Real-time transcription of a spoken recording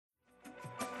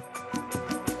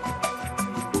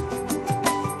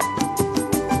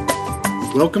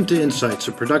Welcome to Insights,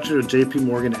 a production of JP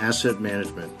Morgan Asset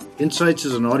Management. Insights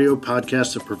is an audio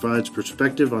podcast that provides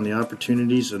perspective on the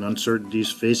opportunities and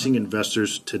uncertainties facing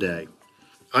investors today.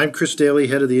 I'm Chris Daly,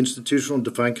 head of the Institutional and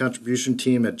Defined Contribution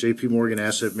team at JP Morgan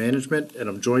Asset Management, and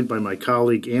I'm joined by my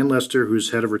colleague Ann Lester,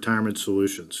 who's head of Retirement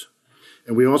Solutions.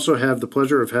 And we also have the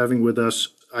pleasure of having with us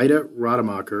Ida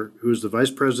Rademacher, who is the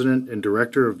Vice President and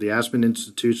Director of the Aspen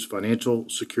Institute's Financial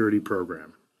Security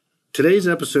Program. Today's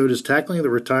episode is tackling the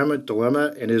retirement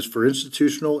dilemma and is for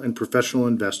institutional and professional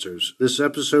investors. This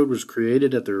episode was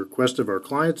created at the request of our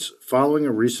clients following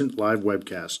a recent live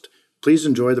webcast. Please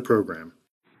enjoy the program.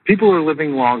 People are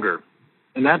living longer,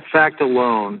 and that fact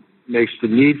alone makes the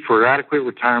need for adequate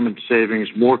retirement savings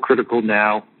more critical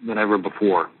now than ever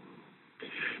before.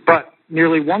 But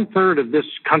nearly one-third of this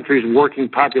country's working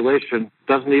population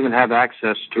doesn't even have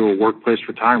access to a workplace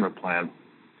retirement plan.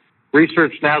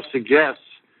 Research now suggests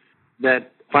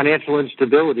that financial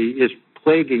instability is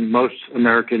plaguing most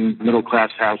American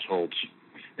middle-class households.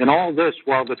 And all this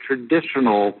while the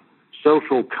traditional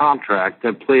social contract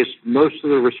that placed most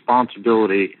of the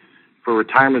responsibility for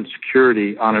retirement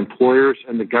security on employers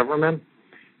and the government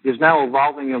is now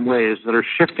evolving in ways that are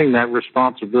shifting that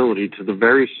responsibility to the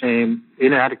very same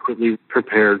inadequately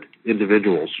prepared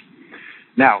individuals.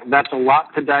 Now, that's a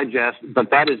lot to digest, but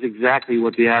that is exactly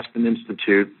what the Aspen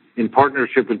Institute, in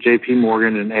partnership with JP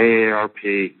Morgan and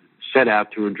AARP, set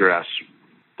out to address.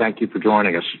 Thank you for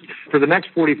joining us. For the next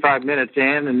 45 minutes,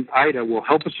 Ann and Ida will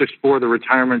help us explore the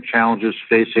retirement challenges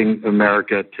facing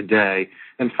America today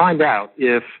and find out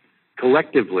if,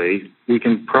 collectively, we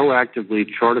can proactively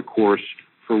chart a course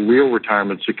for real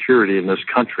retirement security in this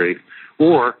country,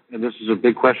 or, and this is a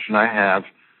big question I have,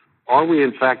 are we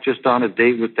in fact just on a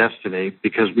date with destiny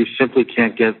because we simply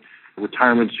can't get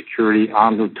retirement security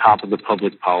on the top of the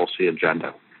public policy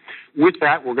agenda? With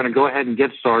that, we're going to go ahead and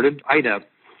get started. Ida,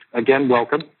 again,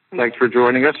 welcome. Thanks for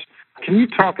joining us. Can you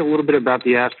talk a little bit about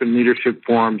the Aspen Leadership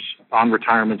Forums on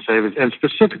retirement savings and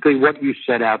specifically what you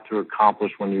set out to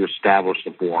accomplish when you established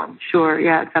the forum? Sure.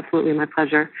 Yeah, it's absolutely my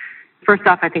pleasure. First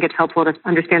off, I think it's helpful to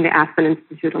understand the Aspen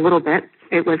Institute a little bit.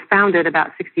 It was founded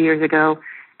about 60 years ago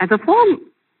as a forum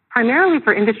primarily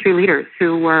for industry leaders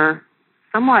who were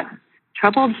somewhat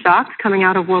troubled, shocked coming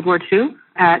out of World War II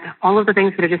at all of the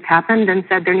things that had just happened, and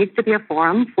said there needs to be a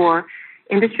forum for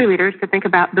industry leaders to think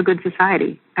about the good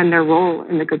society and their role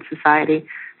in the good society.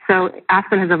 So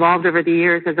Aspen has evolved over the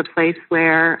years as a place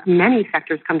where many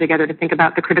sectors come together to think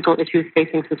about the critical issues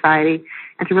facing society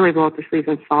and to really roll up their sleeves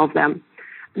and solve them.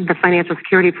 The Financial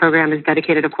Security Program is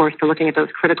dedicated, of course, to looking at those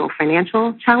critical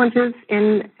financial challenges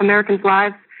in Americans'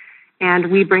 lives,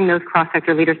 and we bring those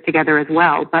cross-sector leaders together as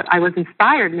well. But I was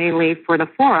inspired mainly for the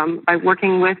forum by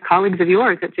working with colleagues of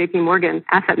yours at JP Morgan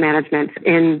Asset Management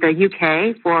in the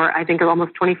UK for, I think,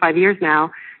 almost 25 years now.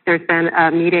 There's been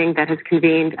a meeting that has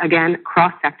convened, again,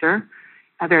 cross-sector,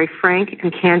 a very frank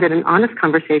and candid and honest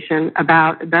conversation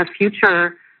about the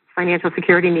future financial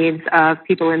security needs of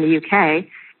people in the UK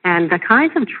and the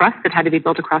kinds of trust that had to be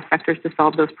built across sectors to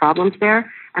solve those problems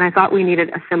there. And I thought we needed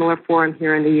a similar forum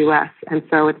here in the U.S. And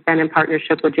so it's been in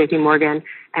partnership with JP Morgan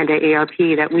and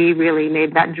AARP that we really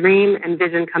made that dream and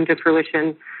vision come to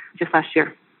fruition just last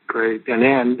year. Great. And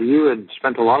Ann, you had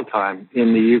spent a lot of time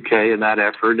in the UK in that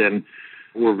effort, and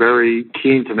we're very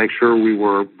keen to make sure we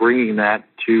were bringing that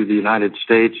to the United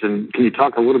States. And can you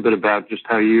talk a little bit about just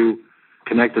how you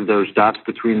connected those dots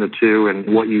between the two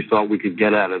and what you thought we could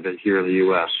get out of it here in the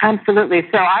U.S.? Absolutely.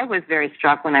 So I was very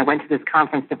struck when I went to this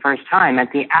conference the first time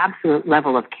at the absolute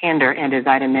level of candor and, as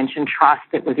Ida mentioned, trust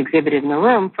that was exhibited in the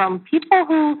room from people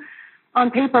who on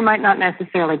paper might not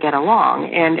necessarily get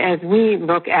along. And as we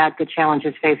look at the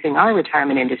challenges facing our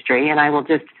retirement industry, and I will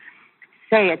just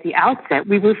say at the outset,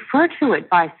 we refer to it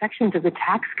by sections of the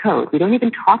tax code. We don't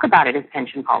even talk about it as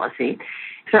pension policy.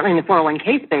 Certainly in the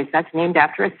 401k space, that's named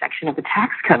after a section of the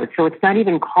tax code. So it's not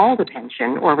even called a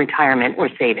pension or retirement or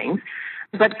savings.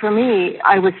 But for me,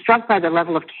 I was struck by the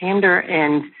level of candor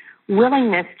and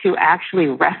willingness to actually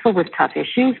wrestle with tough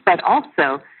issues, but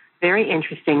also, very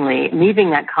interestingly,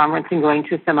 leaving that conference and going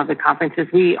to some of the conferences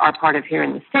we are part of here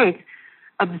in the States,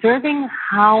 observing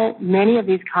how many of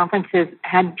these conferences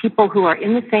had people who are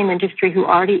in the same industry who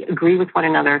already agree with one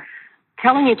another,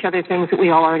 telling each other things that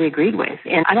we all already agreed with.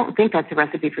 And I don't think that's a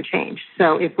recipe for change.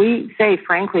 So if we say,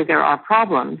 frankly, there are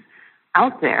problems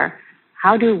out there,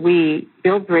 how do we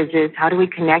build bridges? How do we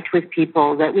connect with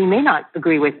people that we may not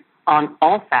agree with on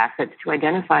all facets to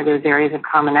identify those areas of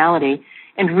commonality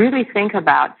and really think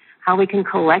about how we can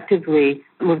collectively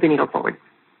move the needle forward?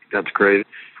 That's great.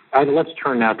 Let's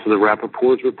turn now to the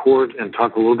Rappaport's report and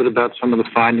talk a little bit about some of the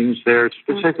findings there.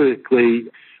 Specifically,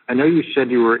 I know you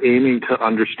said you were aiming to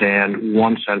understand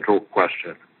one central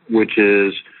question, which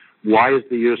is, why is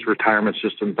the U.S. retirement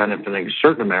system benefiting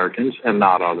certain Americans and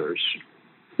not others?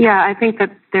 Yeah, I think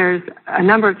that there's a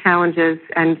number of challenges,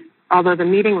 and although the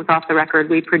meeting was off the record,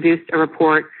 we produced a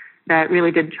report that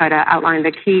really did try to outline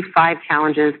the key 5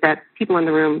 challenges that people in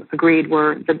the room agreed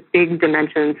were the big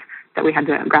dimensions that we had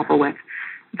to grapple with.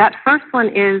 That first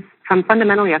one is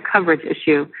fundamentally a coverage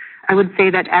issue. I would say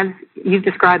that, as you've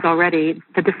described already,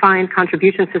 the defined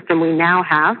contribution system we now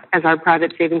have as our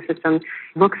private savings system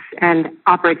looks and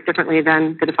operates differently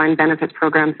than the defined benefit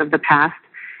programs of the past.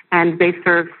 And they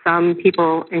serve some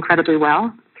people incredibly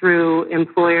well through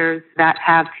employers that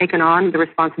have taken on the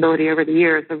responsibility over the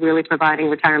years of really providing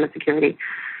retirement security.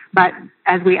 But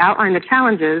as we outline the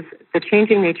challenges, the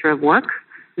changing nature of work,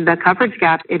 the coverage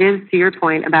gap, it is, to your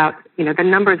point about, the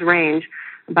numbers range,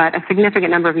 but a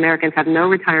significant number of Americans have no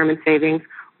retirement savings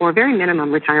or very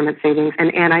minimum retirement savings.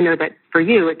 And I know that for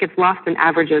you, it gets lost in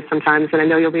averages sometimes, and I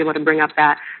know you'll be able to bring up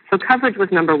that. So coverage was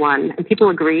number one, and people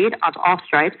agreed of all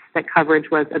stripes that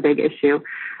coverage was a big issue.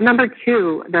 Number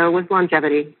 2, though, was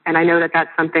longevity, and I know that that's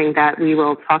something that we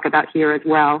will talk about here as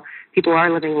well. People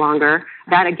are living longer.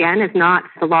 That, again, is not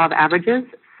the law of averages.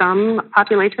 Some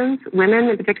populations, women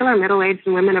in particular, middle-aged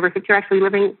and women over 50, are actually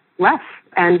living less,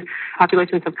 and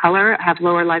populations of color have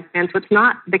lower lifespans. So it's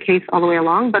not the case all the way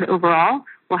along, but overall,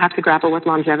 we'll have to grapple with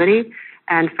longevity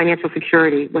and financial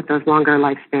security with those longer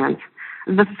lifespans.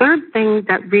 The third thing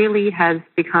that really has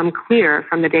become clear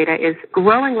from the data is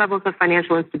growing levels of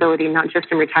financial instability, not just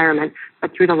in retirement,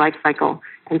 but through the life cycle.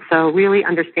 And so really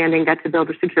understanding that to build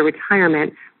a secure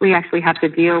retirement, we actually have to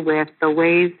deal with the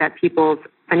ways that people's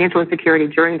financial insecurity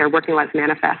during their working lives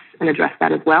manifests and address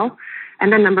that as well.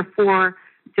 And then number 4,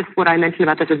 just what I mentioned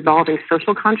about this evolving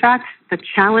social contract, the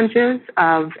challenges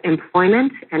of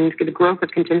employment and the growth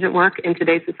of contingent work in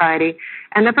today's society.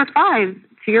 And number 5,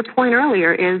 to your point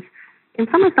earlier, is in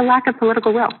some ways the lack of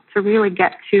political will to really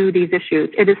get to these issues.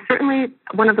 It is certainly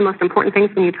one of the most important things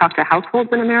when you talk to households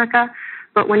in America,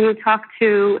 but when you talk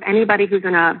to anybody who's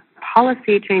in a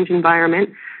policy change environment,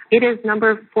 it is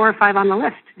number 4 or 5 on the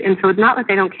list. And so it's not that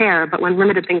they don't care, but when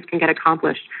limited things can get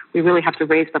accomplished, we really have to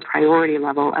raise the priority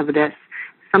level of this.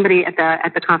 Somebody at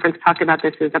the conference talked about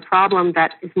this as a problem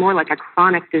that is more like a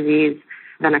chronic disease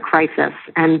than a crisis.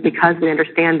 And because we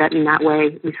understand that in that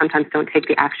way, we sometimes don't take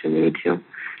the action we need to.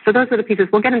 So those are the pieces.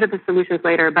 We'll get into the solutions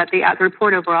later, but the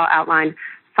report overall outlined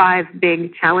 5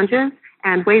 big challenges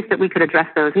and ways that we could address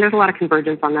those. And there's a lot of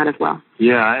convergence on that as well.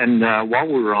 Yeah, and while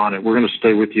we were on it, we're going to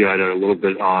stay with you, Ida, a little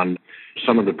bit on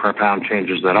some of the profound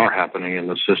changes that are happening in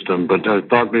the system. But I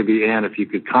thought maybe, Ann, if you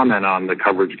could comment on the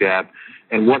coverage gap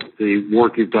and what the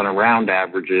work you've done around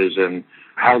averages and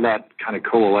how that kind of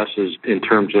coalesces in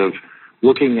terms of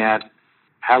looking at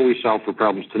how we solve for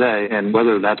problems today and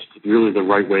whether that's really the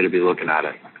right way to be looking at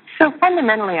it. So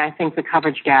fundamentally, I think the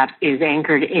coverage gap is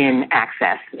anchored in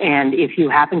access. And if you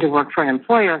happen to work for an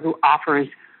employer who offers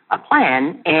a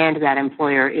plan and that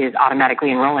employer is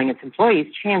automatically enrolling its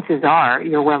employees, chances are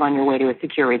you're well on your way to a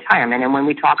secure retirement. And when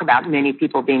we talk about many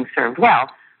people being served well,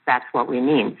 that's what we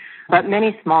mean. But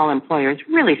many small employers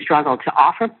really struggle to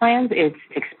offer plans. It's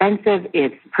expensive.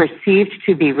 It's perceived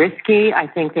to be risky. I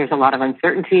think there's a lot of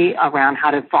uncertainty around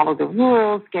how to follow the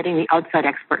rules, getting the outside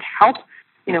expert help.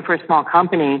 For a small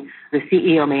company, the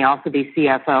CEO may also be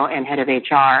CFO and head of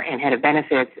HR and head of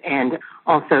benefits and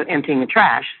also emptying the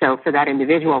trash. So for that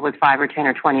individual with 5 or 10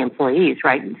 or 20 employees,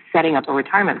 right, setting up a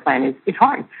retirement plan is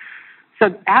hard.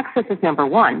 So access is number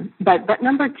 1. But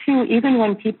number 2, even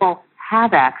when people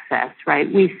have access, right,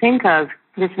 we think of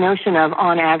this notion of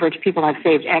on average people have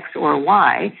saved X or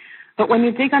Y. But when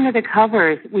you dig under the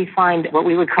covers, we find what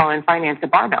we would call in finance a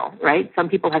barbell, right? Some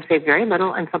people have saved very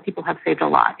little and some people have saved a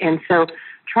lot. And so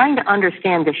trying to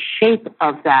understand the shape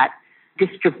of that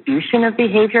distribution of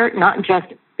behavior, not just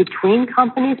between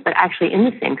companies, but actually in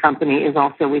the same company is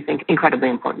also, we think, incredibly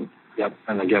important. Yep.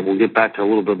 And again, we'll get back to a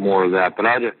little bit more of that. But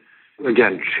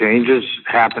again, change is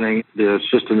happening. The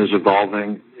system is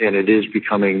evolving and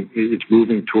it's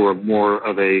moving toward more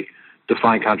of a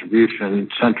defined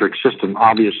contribution-centric system,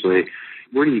 obviously.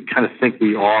 Where do you kind of think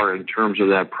we are in terms of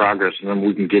that progress? And then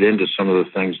we can get into some of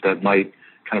the things that might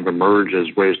kind of emerge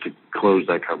as ways to close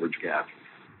that coverage gap.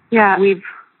 Yeah, we've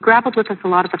grappled with this a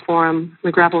lot at the forum.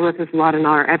 We grappled with this a lot in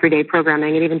our everyday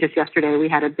programming. And even just yesterday, we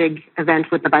had a big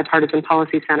event with the Bipartisan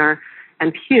Policy Center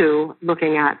and Pew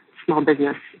looking at small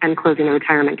business and closing the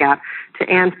retirement gap. To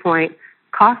Ann's point,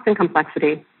 cost and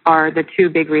complexity are the 2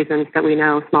 big reasons that we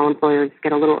know small employers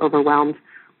get a little overwhelmed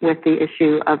with the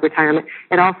issue of retirement.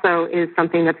 It also is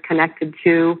something that's connected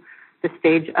to the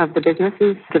stage of the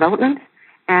business's development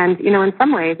And, in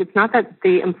some ways, it's not that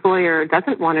the employer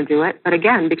doesn't want to do it, but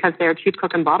again, because they're chief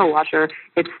cook and bottle washer,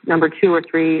 it's number 2 or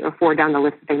 3 or 4 down the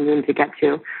list that they need to get to.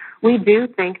 We do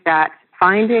think that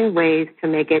finding ways to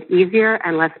make it easier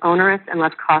and less onerous and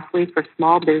less costly for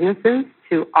small businesses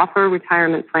to offer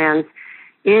retirement plans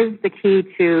is the key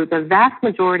to the vast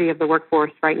majority of the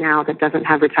workforce right now that doesn't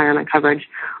have retirement coverage.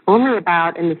 Only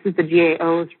about, and this is the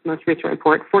GAO's most recent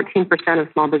report, 14% of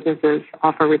small businesses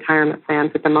offer retirement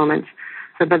plans at the moment.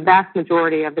 So the vast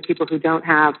majority of the people who don't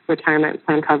have retirement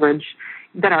plan coverage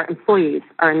that are employees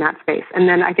are in that space. And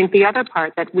then I think the other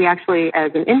part that we actually,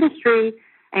 as an industry,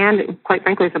 and quite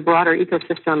frankly, as a broader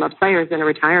ecosystem of players in a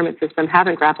retirement system,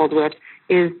 haven't grappled with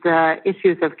is the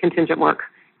issues of contingent work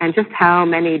and just how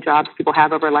many jobs people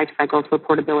have over life cycles, so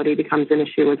portability becomes an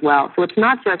issue as well. So it's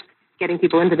not just getting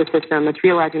people into the system, it's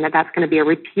realizing that that's going to be a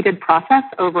repeated process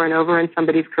over and over in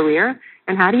somebody's career,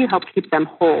 and how do you help keep them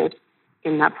whole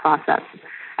in that process?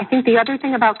 I think the other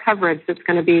thing about coverage that's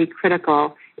going to be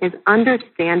critical is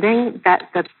understanding that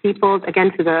the people,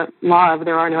 again to the law of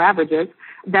there are no averages,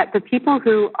 that the people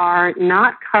who are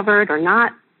not covered or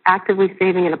not actively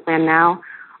saving in a plan now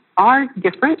are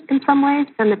different in some ways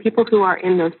than the people who are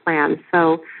in those plans.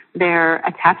 So their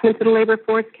attachment to the labor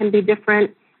force can be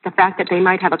different. The fact that they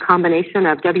might have a combination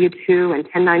of W-2 and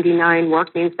 1099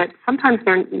 work means that sometimes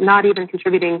they're not even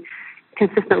contributing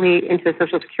consistently into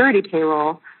Social Security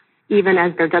payroll, even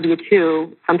as their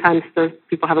W-2. Sometimes those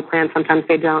people have a plan, sometimes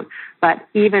they don't. But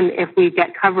even if we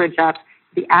get coverage up,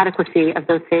 the adequacy of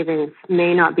those savings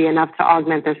may not be enough to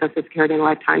augment their Social Security in a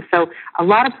lifetime. So a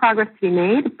lot of progress to be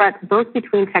made, but both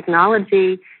between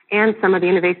technology and some of the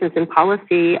innovations in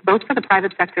policy, both for the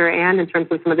private sector and in terms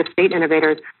of some of the state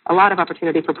innovators, a lot of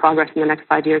opportunity for progress in the next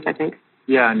 5 years, I think.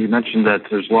 Yeah, and you mentioned that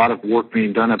there's a lot of work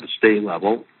being done at the state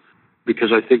level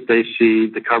because I think they see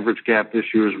the coverage gap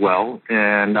issue as well.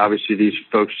 And obviously these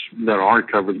folks that aren't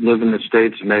covered live in the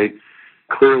states and they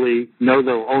clearly know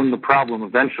they'll own the problem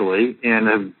eventually and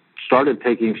have started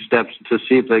taking steps to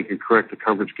see if they can correct the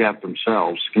coverage gap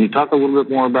themselves. Can you talk a little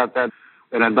bit more about that?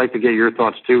 And I'd like to get your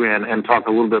thoughts too, and talk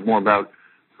a little bit more about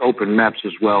open MEPS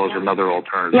as well as another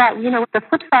alternative. Yeah, the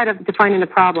flip side of defining the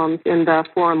problems in the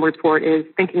forum report is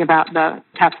thinking about the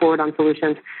path forward on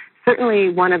solutions. Certainly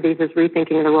one of these is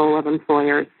rethinking the role of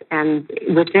employers. And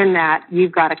within that,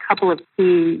 you've got a couple of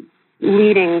key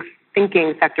leading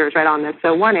thinking sectors right on this.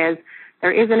 So one is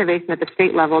there is innovation at the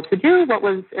state level to do what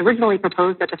was originally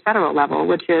proposed at the federal level,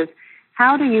 which is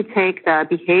how do you take the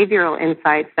behavioral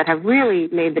insights that have really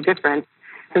made the difference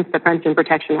since the Pension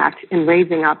Protection Act in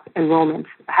raising up enrollment?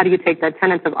 How do you take the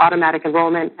tenets of automatic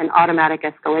enrollment and automatic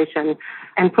escalation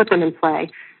and put them in play?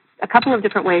 A couple of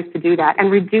different ways to do that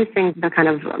and reducing the kind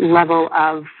of level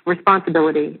of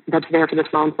responsibility that's there for the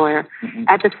small employer. Mm-hmm.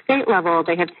 At the state level,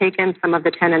 they have taken some of the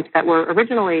tenets that were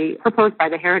originally proposed by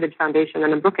the Heritage Foundation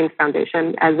and the Brookings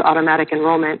Foundation as automatic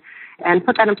enrollment and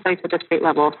put that in place at the state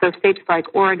level. So states like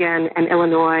Oregon and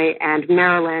Illinois and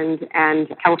Maryland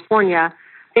and California,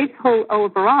 states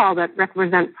overall that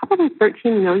represent probably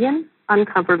 13 million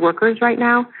uncovered workers right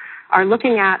now, are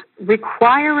looking at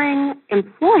requiring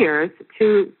employers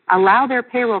to allow their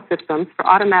payroll systems for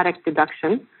automatic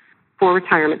deduction for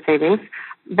retirement savings.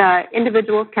 The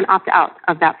individuals can opt out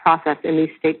of that process in these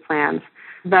state plans.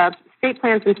 The state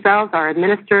plans themselves are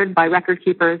administered by record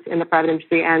keepers in the private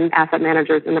industry and asset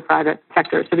managers in the private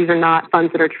sector. So these are not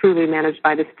funds that are truly managed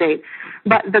by the state.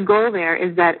 But the goal there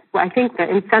is that, I think the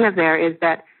incentive there is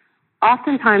that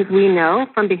oftentimes we know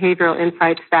from behavioral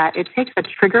insights that it takes a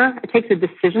trigger, it takes a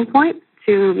decision point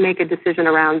to make a decision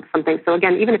around something. So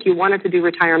again, even if you wanted to do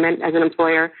retirement as an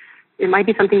employer, it might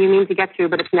be something you need to get to,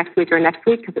 but it's next week or next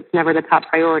week because it's never the top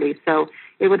priority. So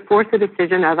it would force a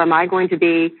decision of, am I going to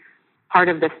be part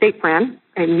of the state plan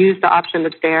and use the option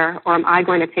that's there, or am I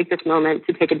going to take this moment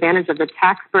to take advantage of the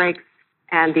tax breaks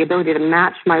and the ability to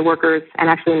match my workers and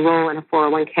actually enroll in a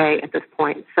 401k at this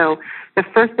point. So the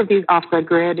first of these off the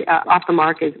grid, off the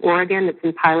mark is Oregon. It's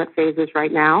in pilot phases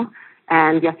right now.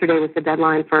 And yesterday was the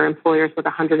deadline for employers with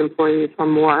 100 employees or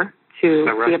more to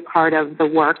be a part of the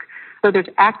work. So there's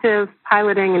active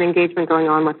piloting and engagement going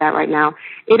on with that right now.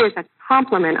 It is a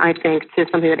complement, I think, to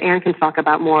something that Anne can talk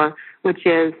about more, which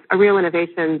is a real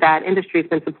innovation that industry has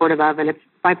been supportive of, and it's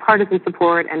bipartisan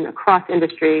support and across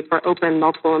industry for open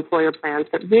multiple employer plans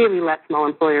that really let small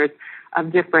employers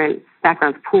of different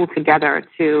backgrounds pool together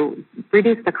to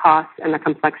reduce the cost and the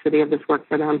complexity of this work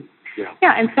for them.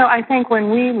 Yeah, and so I think when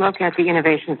we look at the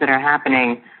innovations that are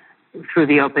happening through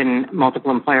the open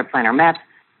multiple employer plan or MEP,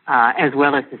 as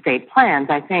well as the state plans,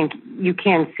 I think you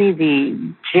can see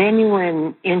the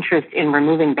genuine interest in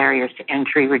removing barriers to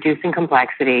entry, reducing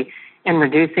complexity, and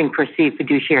reducing perceived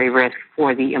fiduciary risk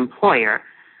for the employer.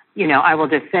 I will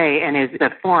just say, and as the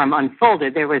forum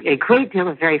unfolded, there was a great deal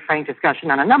of very frank discussion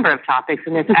on a number of topics,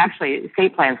 and this actually,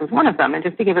 estate plans was one of them. And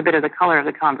just to give a bit of the color of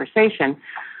the conversation,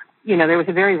 there was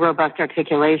a very robust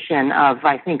articulation of,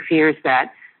 I think, fears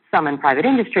that some in private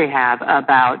industry have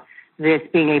about this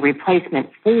being a replacement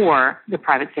for the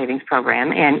private savings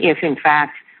program. And if, in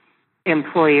fact,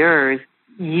 employers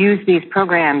use these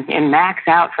programs and max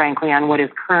out, frankly, on what is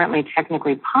currently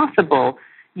technically possible,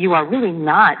 you are really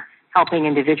not helping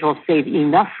individuals save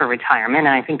enough for retirement. And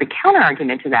I think the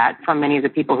counter-argument to that from many of the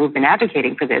people who've been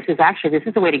advocating for this is actually this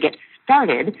is a way to get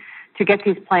started, to get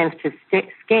these plans to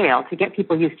scale, to get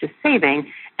people used to saving,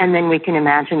 and then we can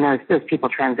imagine those people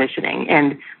transitioning.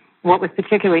 And what was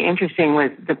particularly interesting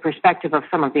was the perspective of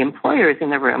some of the employers in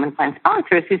the room and plan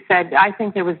sponsors who said, I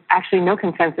think there was actually no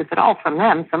consensus at all from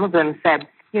them. Some of them said,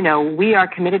 we are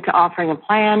committed to offering a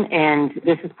plan, and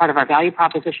this is part of our value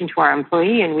proposition to our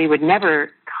employee, and we would never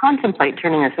contemplate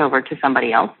turning this over to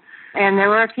somebody else. And there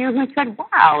were a few who said,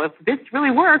 wow, if this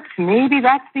really works, maybe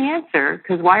that's the answer,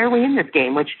 because why are we in this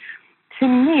game? Which to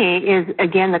me is,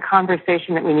 again, the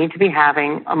conversation that we need to be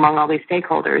having among all these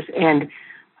stakeholders. And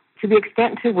to the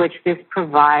extent to which this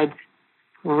provides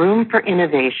room for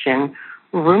innovation,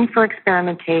 room for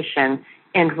experimentation,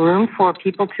 and room for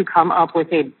people to come up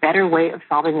with a better way of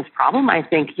solving this problem, I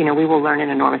think, we will learn an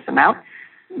enormous amount.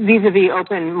 Vis-a-vis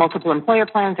open multiple employer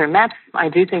plans or MEPs, I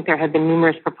do think there have been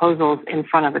numerous proposals in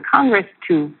front of the Congress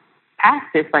to pass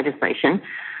this legislation.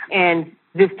 And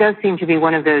this does seem to be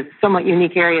one of those somewhat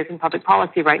unique areas in public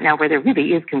policy right now where there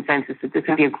really is consensus that this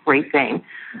would be a great thing.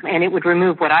 And it would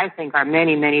remove what I think are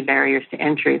many, many barriers to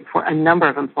entry for a number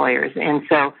of employers. And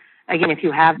so, again, if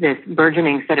you have this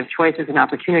burgeoning set of choices and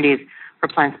opportunities for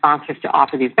plan sponsors to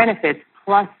offer these benefits,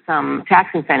 plus some tax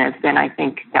incentives, then I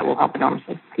think that will help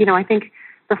enormously. I think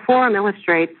the forum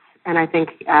illustrates, and I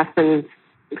think Aspen's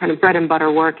kind of bread and butter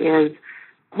work is,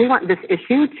 we want this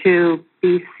issue to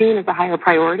be seen as a higher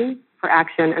priority for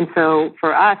action. And so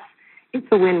for us, it's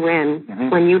a win-win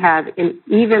when you have an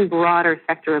even broader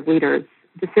sector of leaders,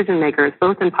 decision makers,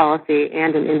 both in policy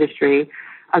and in industry,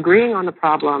 agreeing on the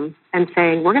problem and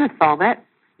saying, we're going to solve it.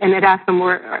 And at Aspen,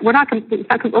 we're not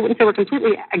we're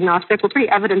completely agnostic. We're pretty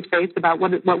evidence-based about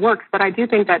what works. But I do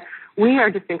think that we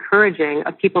are just encouraging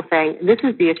of people saying, this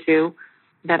is the issue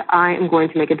that I am going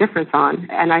to make a difference on.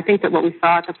 And I think that what we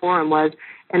saw at the forum was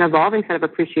an evolving set of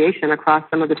appreciation across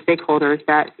some of the stakeholders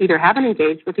that either haven't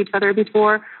engaged with each other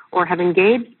before or have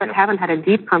engaged but haven't had a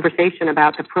deep conversation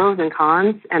about the pros and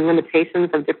cons and limitations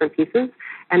of different pieces.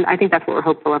 And I think that's what we're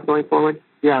hopeful of going forward.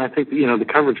 Yeah, and I think, the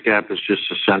coverage gap is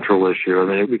just a central issue. I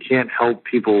mean, we can't help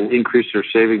people increase their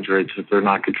savings rates if they're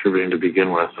not contributing to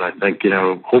begin with. And I think,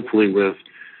 hopefully with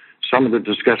some of the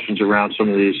discussions around some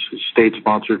of these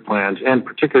state-sponsored plans, and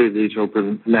particularly these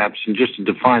open MEPs, and just to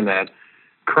define that,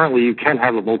 currently you can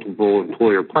have a multiple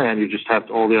employer plan. You just have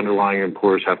to, all the underlying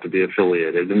employers have to be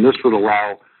affiliated. And this would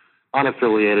allow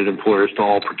unaffiliated employers to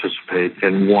all participate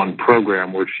in one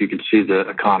program, which you can see the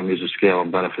economies of scale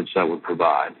and benefits that would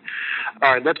provide.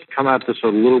 All right, let's come at this a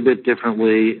little bit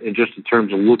differently, just in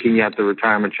terms of looking at the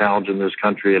retirement challenge in this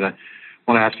country. And I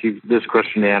want to ask you this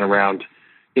question, Ann, around,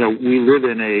 we live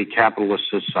in a capitalist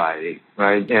society,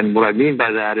 right? And what I mean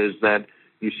by that is that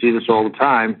you see this all the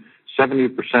time. 70%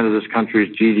 of this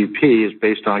country's GDP is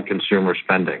based on consumer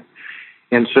spending.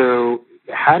 And so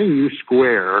how do you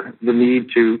square the need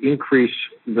to increase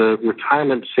the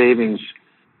retirement savings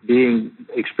being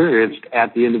experienced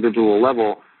at the individual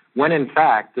level when, in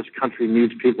fact, this country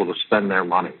needs people to spend their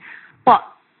money? Well,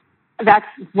 that's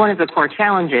one of the core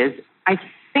challenges. I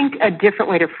think a different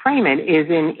way to frame it is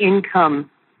in income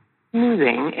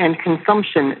smoothing and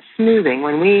consumption smoothing.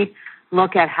 When we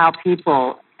look at how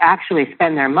people actually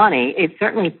spend their money, it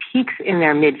certainly peaks in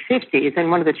their mid-50s. And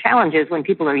one of the challenges when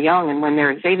people are young and when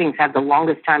their savings have the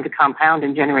longest time to compound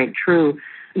and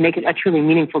make it a truly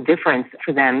meaningful difference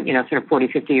for them, sort of 40,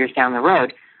 50 years down the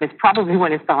road, it's probably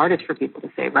when it's the hardest for people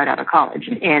to save right out of college,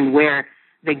 and where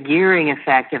the gearing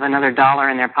effect of another dollar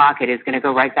in their pocket is going to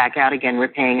go right back out again,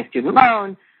 repaying a student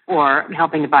loan or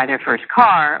helping to buy their first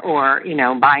car or,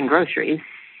 buying groceries.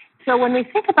 So when we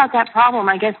think about that problem,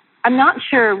 I guess I'm not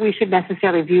sure we should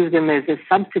necessarily view them as a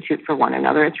substitute for one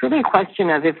another. It's really a question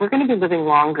of, if we're going to be living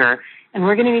longer and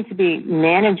we're going to need to be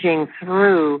managing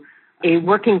through a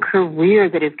working career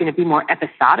that is going to be more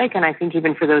episodic, and I think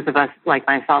even for those of us like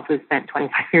myself who spent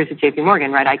 25 years at JP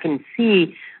Morgan, right, I can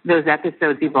see those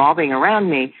episodes evolving around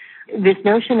me. This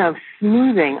notion of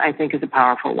smoothing, I think, is a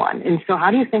powerful one. And so how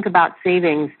do you think about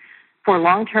savings for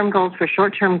long-term goals, for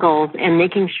short-term goals, and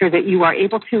making sure that you are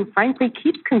able to, frankly,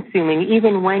 keep consuming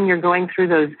even when you're going through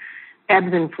those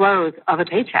ebbs and flows of a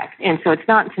paycheck. And so it's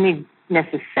not, to me,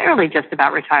 necessarily just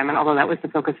about retirement, although that was the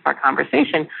focus of our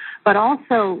conversation, but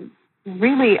also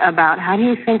really about how do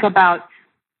you think about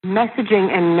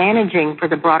messaging and managing for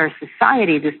the broader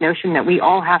society this notion that we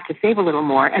all have to save a little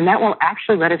more, and that will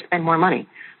actually let us spend more money,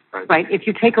 right? If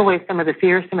you take away some of the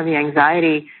fear, some of the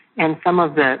anxiety, and some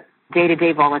of the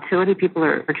day-to-day volatility people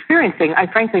are experiencing,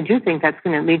 I frankly do think that's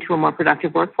going to lead to a more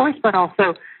productive workforce, but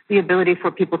also the ability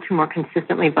for people to more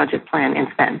consistently budget, plan, and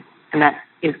spend. And that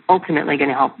is ultimately going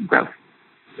to help growth.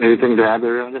 Anything to add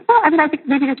there, Anna? Well, I think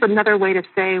maybe just another way to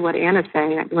say what Anna's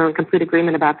saying, we're in complete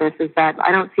agreement about this, is that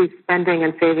I don't see spending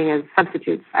and saving as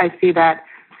substitutes. I see that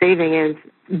saving is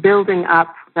building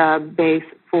up the base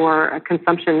for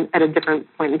consumption at a different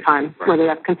point in time, whether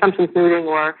that's consumption smoothing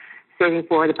or saving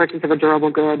for the purchase of a durable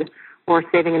good or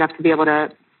saving enough to be able to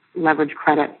leverage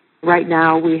credit. Right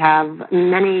now, we have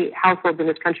many households in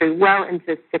this country well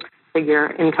into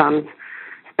six-figure incomes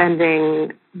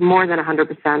spending more than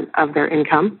 100% of their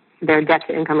income. Their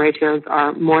debt-to-income ratios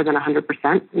are more than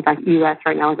 100%. In fact, U.S.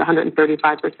 right now is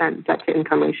 135%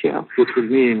 debt-to-income ratio. Which would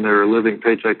mean they're living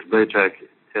paycheck to paycheck.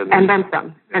 And then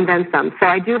some, and then some. So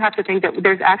I do have to think that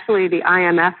there's actually the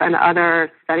IMF and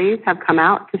other studies have come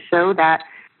out to show that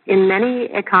in many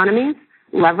economies,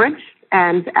 leverage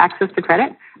and access to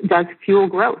credit does fuel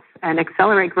growth and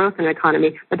accelerate growth in an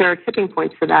economy. But there are tipping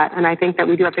points for that. And I think that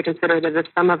we do have to consider that if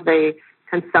some of the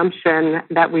consumption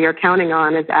that we are counting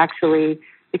on is actually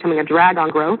becoming a drag on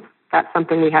growth, that's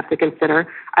something we have to consider.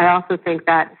 I also think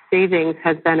that savings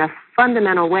has been a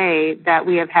fundamental way that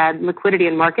we have had liquidity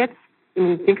in markets. When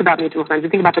you think about mutual funds, you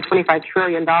think about the $25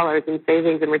 trillion in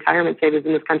savings and retirement savings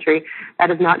in this country. That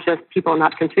is not just people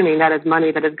not consuming. That is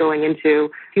money that is going into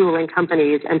fueling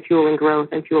companies and fueling growth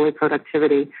and fueling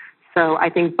productivity. So I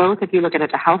think both, if you look at it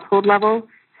at the household level,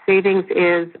 savings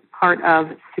is part of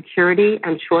security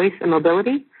and choice and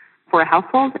mobility for a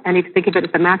household. And if you think of it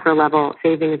at the macro level,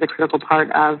 saving is a critical part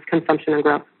of consumption and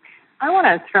growth. I want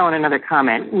to throw in another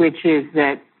comment, which is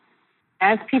that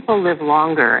as people live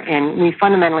longer and we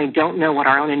fundamentally don't know what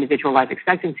our own individual life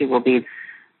expectancy will be,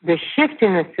 the shift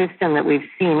in the system that we've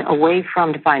seen away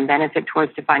from defined benefit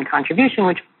towards defined contribution,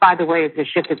 which, by the way, is the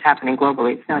shift that's happening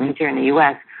globally, it's not just here in the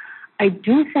U.S., I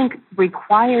do think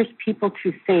requires people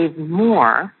to save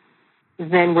more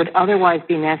than would otherwise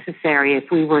be necessary if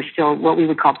we were still what we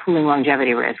would call pooling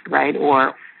longevity risk, right,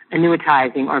 or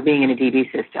annuitizing or being in a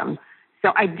DB system.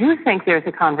 So I do think there's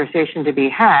a conversation to be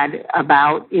had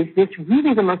about, is this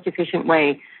really the most efficient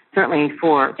way, certainly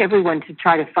for everyone to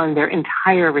try to fund their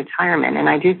entire retirement? And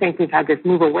I do think we've had this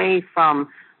move away from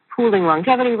pooling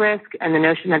longevity risk and the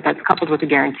notion that that's coupled with a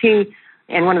guarantee.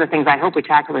 And one of the things I hope we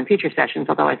tackle in future sessions,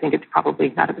 although I think it's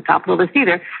probably not at the top of the list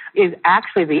either, is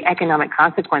actually the economic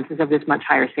consequences of this much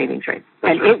higher savings rate.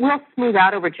 And it will smooth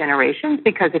out over generations,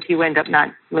 because if you end up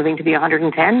not living to be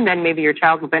 110, then maybe your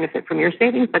child will benefit from your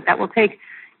savings, but that will take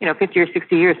 50 or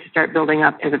 60 years to start building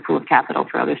up as a pool of capital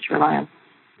for others to rely on.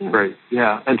 Right,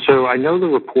 yeah. And so I know the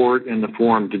report and the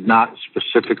forum did not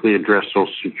specifically address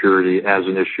Social Security as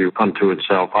an issue unto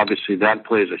itself. Obviously, that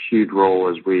plays a huge role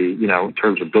as we, in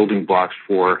terms of building blocks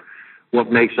for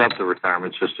what makes up the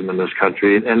retirement system in this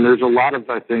country. And there's a lot of,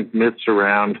 I think, myths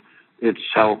around its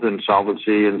health and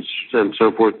solvency and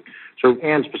so forth. So,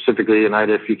 Anne specifically, and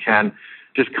Ida, if you can,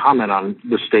 just comment on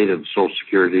the state of Social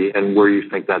Security and where you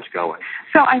think that's going.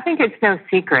 So I think it's no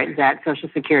secret that Social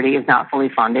Security is not fully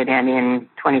funded, and in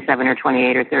 27 or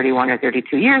 28 or 31 or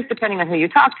 32 years, depending on who you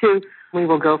talk to, we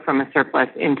will go from a surplus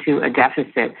into a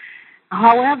deficit.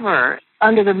 However,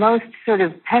 under the most sort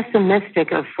of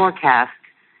pessimistic of forecasts,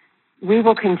 we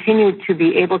will continue to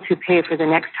be able to pay for the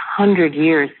next 100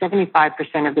 years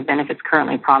 75% of the benefits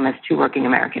currently promised to working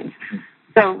Americans.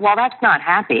 So while that's not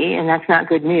happy and that's not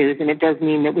good news, and it does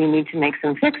mean that we need to make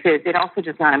some fixes, it also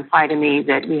does not imply to me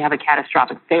that we have a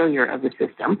catastrophic failure of the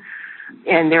system.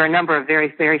 And there are a number of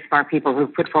very, very smart people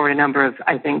who've put forward a number of,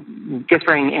 I think,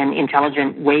 differing and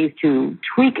intelligent ways to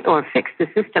tweak or fix the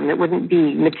system that wouldn't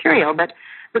be material. But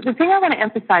the thing I want to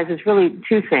emphasize is really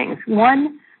two things.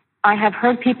 One, I have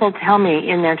heard people tell me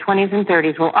in their 20s and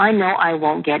 30s, well, I know I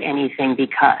won't get anything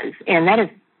because, and that is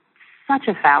such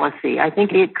a fallacy. I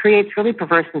think it creates really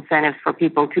perverse incentives for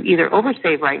people to either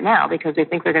oversave right now because they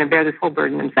think they're going to bear this whole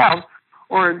burden themselves,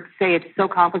 or say it's so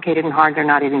complicated and hard they're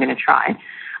not even going to try.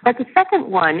 But the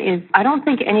second one is, I don't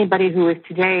think anybody who is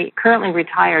today currently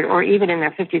retired or even in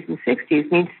their 50s and 60s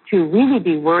needs to really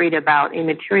be worried about a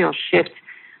material shift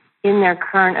in their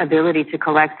current ability to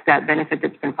collect that benefit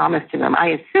that's been promised to them. I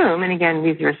assume, and again,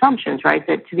 these are assumptions, right,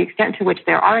 that to the extent to which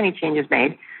there are any changes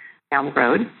made, down the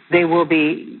road. They will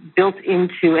be built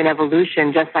into an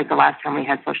evolution just like the last time we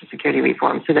had Social Security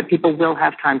reform, so that people will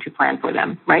have time to plan for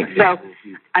them, right? So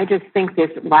I just think this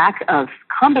lack of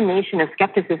combination of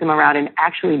skepticism around it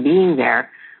actually being there,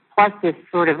 plus this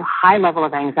sort of high level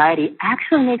of anxiety,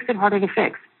 actually makes it harder to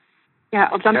fix. Yeah,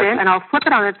 I'll jump in and I'll flip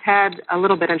it on its head a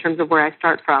little bit in terms of where I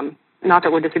start from. Not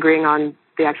that we're disagreeing on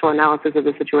the actual analysis of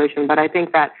the situation, but I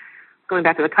think that going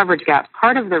back to the coverage gap,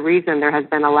 part of the reason there has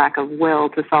been a lack of will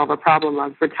to solve a problem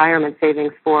of retirement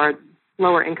savings for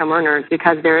lower income earners,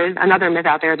 because there is another myth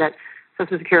out there that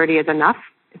Social Security is enough,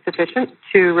 it's sufficient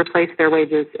to replace their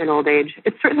wages in old age.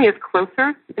 It certainly is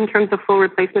closer in terms of full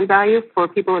replacement value for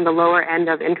people in the lower end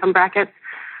of income brackets.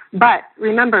 But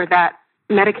remember that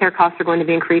Medicare costs are going to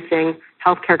be increasing,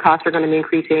 healthcare costs are going to be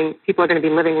increasing, people are going to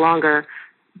be living longer.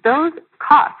 Those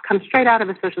costs come straight out of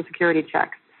a Social Security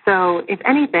check. So if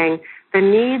anything, the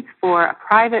needs for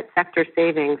private sector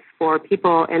savings for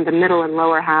people in the middle and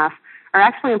lower half are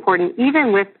actually important,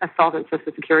 even with a solvent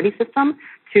Social Security system,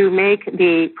 to make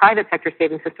the private sector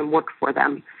savings system work for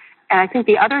them. And I think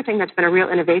the other thing that's been a real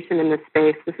innovation in this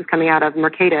space, this is coming out of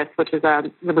Mercatus, which is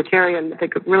a libertarian, I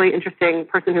think a really interesting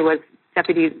person who was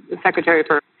Deputy Secretary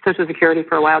for Social Security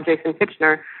for a while, Jason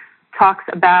Kitchener, talks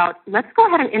about, let's go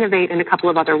ahead and innovate in a couple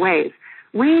of other ways.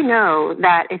 We know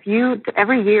that if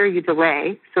every year you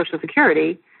delay Social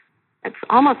Security, it's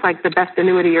almost like the best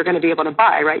annuity you're going to be able to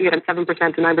buy, right? You get a 7%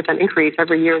 to 9% increase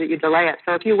every year that you delay it.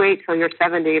 So if you wait till you're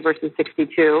 70 versus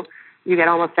 62, you get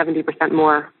almost 70%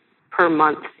 more per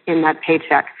month in that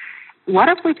paycheck. What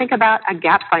if we think about a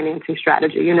gap financing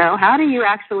strategy? How do you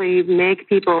actually make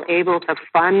people able to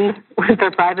fund with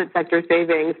their private sector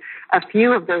savings a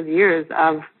few of those years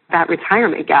of that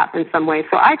retirement gap in some way?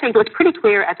 So I think it was pretty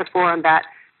clear at the forum that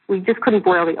we just couldn't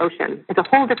boil the ocean. It's a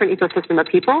whole different ecosystem of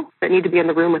people that need to be in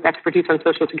the room with expertise on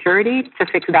Social Security to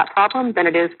fix that problem than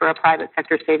it is for a private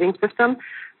sector savings system.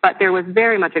 But there was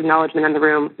very much acknowledgement in the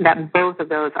room that both of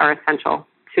those are essential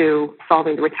to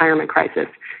solving the retirement crisis.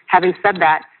 Having said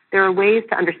that, there are ways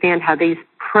to understand how these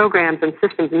programs and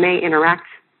systems may interact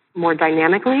more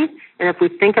dynamically. And if we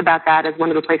think about that as one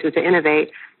of the places to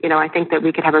innovate, I think that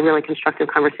we could have a really constructive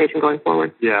conversation going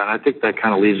forward. Yeah, and I think that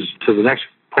kind of leads us to the next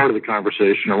part of the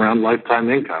conversation around lifetime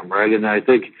income, right? And I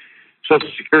think Social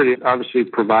Security obviously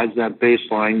provides that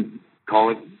baseline,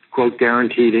 call it, quote,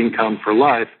 guaranteed income for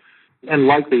life, and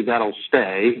likely that'll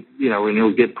stay, and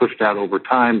it'll get pushed out over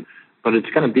time, but it's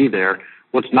going to be there.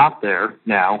 What's not there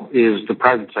now is the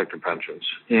private sector pensions,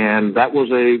 and that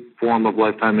was a form of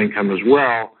lifetime income as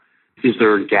well. Is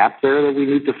there a gap there that we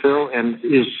need to fill? And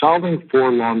is solving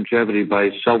for longevity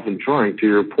by self-insuring, to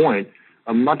your point,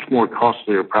 a much more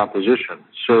costlier proposition?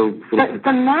 So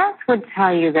the math would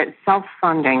tell you that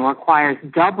self-funding requires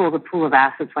double the pool of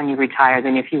assets when you retire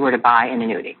than if you were to buy an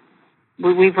annuity.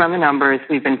 We've run the numbers.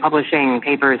 We've been publishing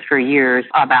papers for years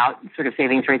about sort of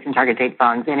savings rates and target date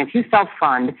funds. And if you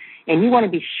self-fund and you want to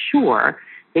be sure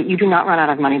that you do not run out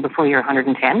of money before you're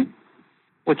 110,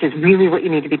 which is really what you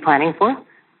need to be planning for,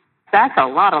 that's a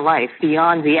lot of life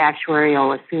beyond the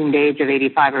actuarial assumed age of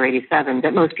 85 or 87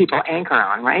 that most people anchor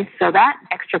on, right? So that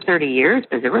extra 30 years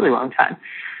is a really long time.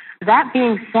 That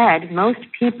being said, most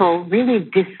people really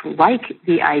dislike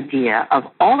the idea of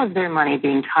all of their money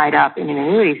being tied up in an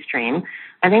annuity stream.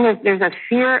 I think there's a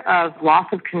fear of loss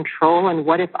of control and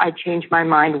what if I change my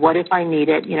mind, what if I need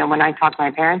it? When I talked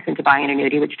my parents into buying an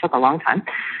annuity, which took a long time,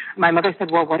 my mother said,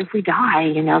 well, what if we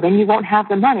die? Then you won't have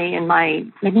the money. And my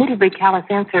admittedly callous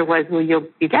answer was, well, you'll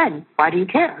be dead. Why do you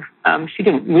care? She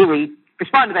didn't really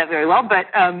respond to that very well, but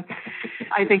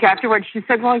I think afterwards she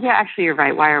said, well, yeah, actually you're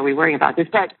right. Why are we worrying about this?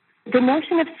 But the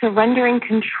notion of surrendering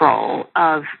control,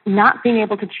 of not being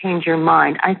able to change your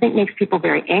mind, I think makes people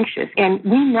very anxious. And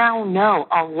we now know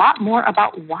a lot more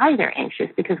about why they're anxious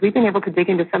because we've been able to dig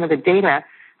into some of the data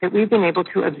that we've been able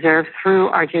to observe through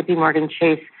our JP Morgan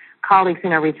Chase colleagues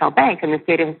in our retail bank. And this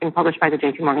data has been published by the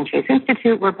JP Morgan Chase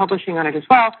Institute. We're publishing on it as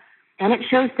well. And it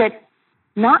shows that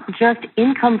not just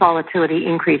income volatility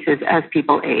increases as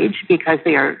people age because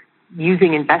they are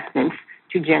using investments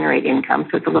to generate income,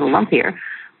 so it's a little lumpier,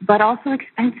 but also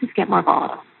expenses get more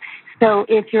volatile. So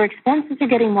if your expenses are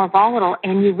getting more volatile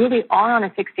and you really are on a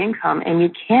fixed income and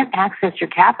you can't access your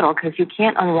capital because you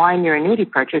can't unwind your annuity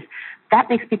purchase, that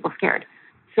makes people scared.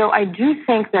 So I do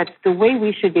think that the way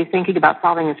we should be thinking about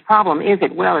solving this problem is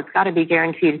it's got to be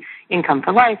guaranteed income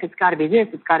for life, it's got to be this,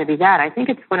 it's got to be that. I think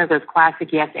it's one of those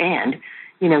classic yes and.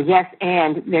 Yes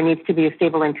and there needs to be a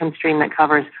stable income stream that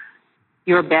covers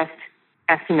your best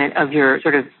estimate of your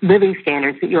sort of living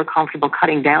standards that you're comfortable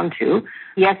cutting down to.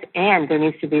 Yes, and there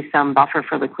needs to be some buffer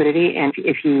for liquidity. And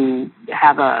if you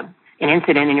have a an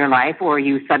incident in your life, or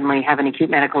you suddenly have an acute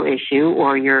medical issue,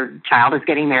 or your child is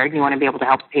getting married and you want to be able to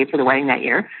help pay for the wedding that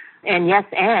year. And yes,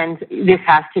 and this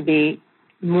has to be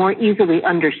more easily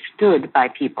understood by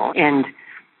people. And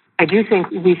I do think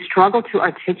we struggle to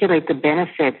articulate the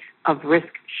benefits of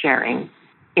risk sharing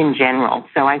in general.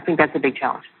 So I think that's a big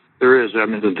challenge. There is. I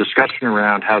mean, the discussion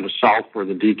around how to solve for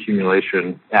the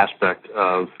decumulation aspect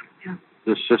of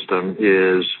this system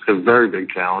is a very big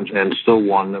challenge and still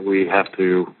one that we have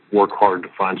to work hard to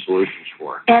find solutions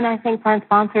for. And I think plan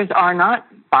sponsors are not,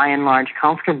 by and large,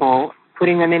 comfortable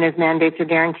putting them in as mandates or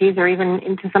guarantees, or even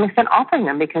to some extent offering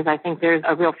them, because I think there's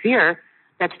a real fear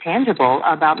that's tangible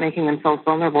about making themselves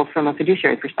vulnerable from a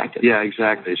fiduciary perspective. Yeah,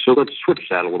 exactly. So let's switch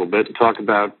that a little bit and talk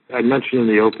about, I mentioned in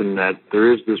the open that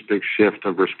there is this big shift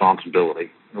of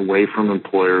responsibility away from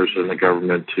employers and the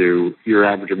government to your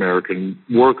average American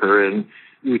worker. And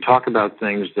we talk about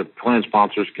things that plan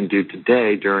sponsors can do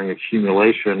today during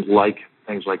accumulation, like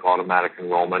things like automatic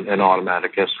enrollment and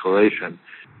automatic escalation.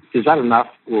 Is that enough?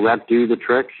 Will that do the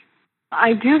trick?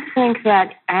 I do think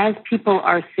that as people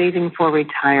are saving for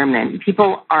retirement,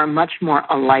 people are much more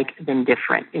alike than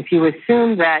different. If you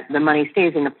assume that the money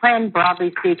stays in the plan,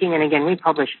 broadly speaking, and again, we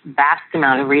publish vast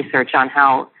amount of research on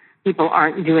how people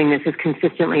aren't doing this as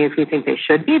consistently as we think they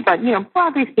should be, but,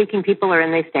 broadly speaking, people are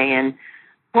in, they stay in.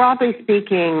 Broadly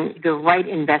speaking, the right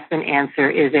investment answer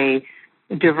is a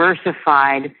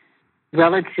diversified,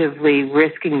 relatively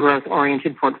risk and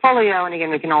growth-oriented portfolio. And again,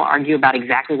 we can all argue about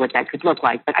exactly what that could look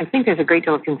like. But I think there's a great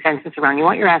deal of consensus around you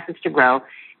want your assets to grow,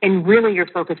 and really you're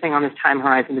focusing on this time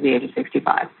horizon to the age of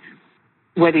 65.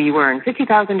 Whether you earn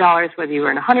 $50,000, whether you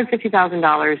earn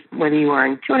 $150,000, whether you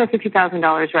earn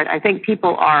 $250,000, right? I think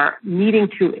people are needing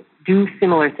to do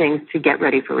similar things to get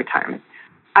ready for retirement.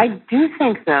 I do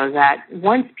think, though, that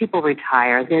once people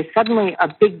retire, there's suddenly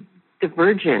a big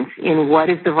divergence in what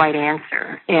is the right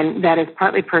answer. And that is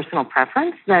partly personal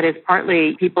preference. That is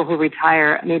partly people who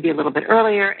retire maybe a little bit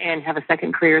earlier and have a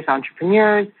second career as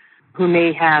entrepreneurs, who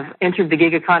may have entered the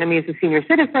gig economy as a senior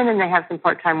citizen and they have some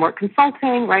part-time work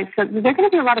consulting, right? So there are going to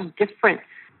be a lot of different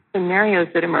scenarios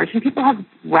that emerge, and people have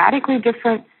radically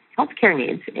different healthcare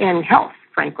needs and health,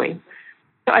 frankly.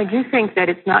 So I do think that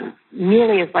it's not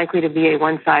nearly as likely to be a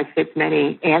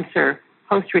one-size-fits-many answer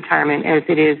post-retirement as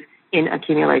it is in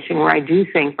accumulation, where I do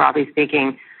think, broadly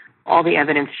speaking, all the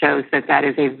evidence shows that that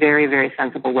is a very, very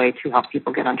sensible way to help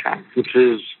people get on track. Which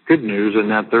is good news in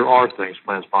that there are things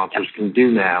plan sponsors can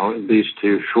do now, at least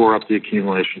to shore up the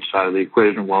accumulation side of the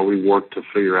equation while we work to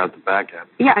figure out the back end.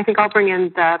 Yeah, I think I'll bring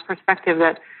in the perspective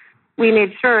that we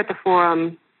made sure at the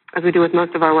forum, as we do with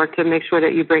most of our work, to make sure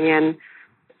that you bring in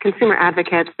consumer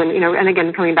advocates and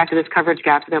again, coming back to this coverage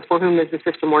gap, for whom is the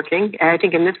system working? And I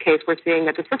think in this case, we're seeing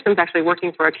that the system's actually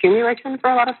working for accumulation for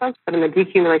a lot of folks, but in the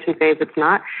decumulation phase, it's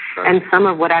not. Right. And some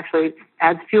of what actually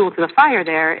adds fuel to the fire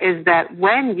there is that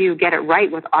when you get it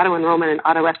right with auto-enrollment and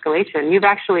auto-escalation, you've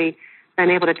actually been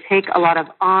able to take a lot of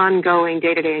ongoing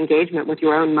day-to-day engagement with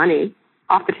your own money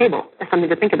off the table as something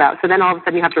to think about. So then all of a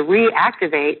sudden you have to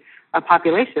reactivate a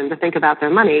population to think about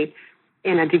their money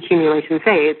in a decumulation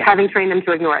phase, having trained them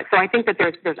to ignore it. So I think that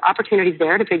there's opportunities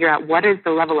there to figure out what is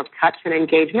the level of touch and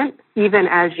engagement, even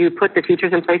as you put the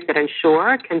features in place that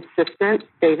ensure consistent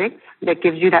savings, that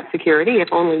gives you that security, if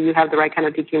only you have the right kind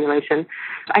of decumulation.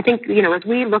 I think, as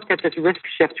we looked at this risk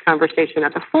shift conversation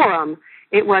at the forum,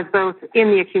 it was both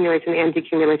in the accumulation and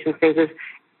decumulation phases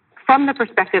from the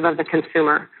perspective of the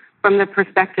consumer, from the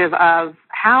perspective of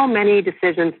how many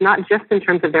decisions, not just in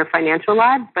terms of their financial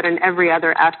lives, but in every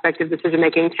other aspect of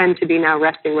decision-making, tend to be now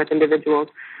resting with individuals.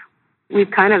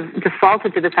 We've kind of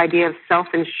defaulted to this idea of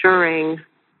self-insuring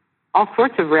all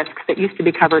sorts of risks that used to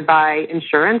be covered by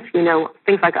insurance.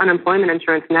 Things like unemployment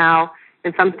insurance now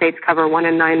in some states cover 1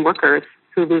 in 9 workers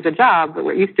who lose a job, but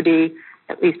it used to be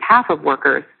at least half of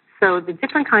workers. So the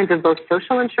different kinds of both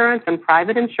social insurance and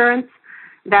private insurance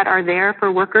that are there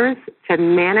for workers to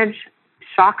manage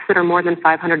shocks that are more than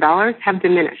 $500 have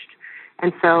diminished.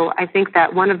 And so I think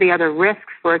that one of the other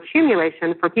risks for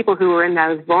accumulation for people who are in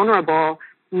those vulnerable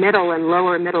middle and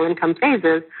lower middle income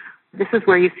phases, this is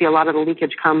where you see a lot of the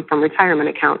leakage come from retirement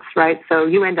accounts, right? So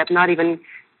you end up not even,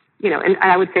 and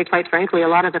I would say quite frankly, a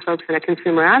lot of the folks in a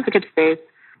consumer advocate space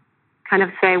kind of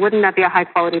say, wouldn't that be a high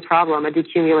quality problem, a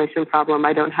decumulation problem?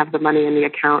 I don't have the money in the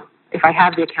account. If I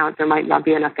have the account, there might not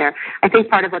be enough there. I think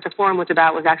part of what the forum was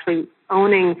about was actually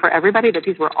owning for everybody that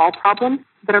these were all problems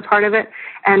that are part of it.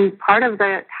 And part of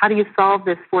the how do you solve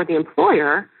this for the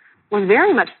employer was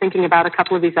very much thinking about a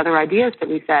couple of these other ideas that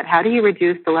we said. How do you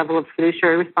reduce the level of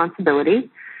fiduciary responsibility,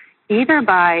 either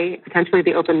by potentially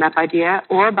the open MEP idea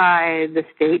or by the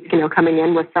state, coming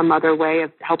in with some other way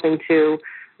of helping to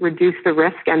reduce the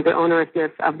risk and the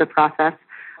onerousness of the process.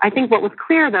 I think what was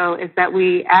clear, though, is that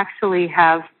we actually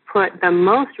have put the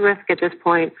most risk at this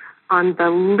point on the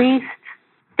least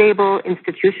stable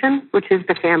institution, which is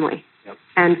the family. Yep.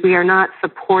 And we are not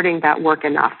supporting that work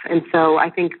enough. And so I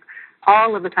think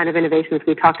all of the kind of innovations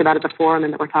we talked about at the forum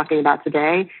and that we're talking about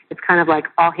today, it's kind of like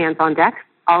all hands on deck.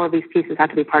 All of these pieces have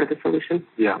to be part of the solution.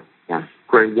 Yeah. Yeah.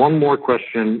 Great. One more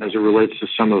question as it relates to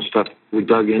some of the stuff we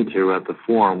dug into at the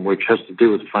forum, which has to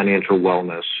do with financial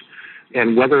wellness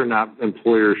and whether or not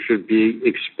employers should be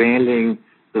expanding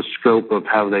the scope of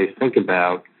how they think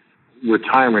about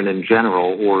retirement in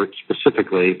general, or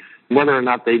specifically whether or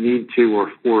not they need to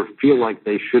or feel like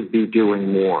they should be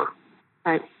doing more.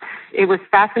 Right. It was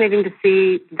fascinating to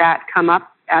see that come up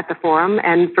at the forum,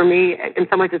 and for me, in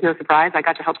some ways, it's no surprise. I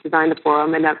got to help design the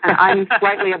forum, and I'm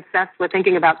slightly obsessed with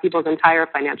thinking about people's entire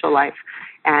financial life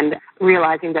and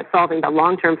realizing that solving the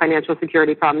long-term financial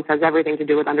security problems has everything to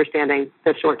do with understanding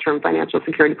the short-term financial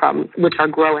security problems, which are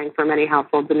growing for many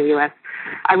households in the U.S.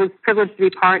 I was privileged to be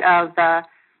part of the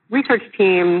research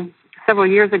team several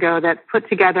years ago that put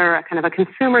together a kind of a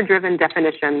consumer-driven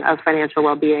definition of financial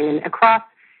well-being, and across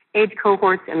age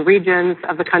cohorts and regions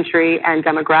of the country and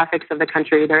demographics of the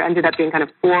country, there ended up being kind of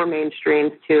four main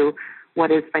streams to what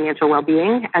is financial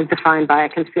well-being as defined by a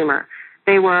consumer.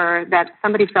 They were that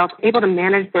somebody felt able to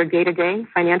manage their day-to-day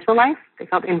financial life. They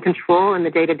felt in control in the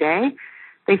day-to-day.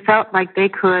 They felt like they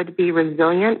could be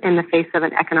resilient in the face of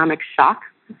an economic shock.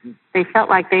 Mm-hmm. They felt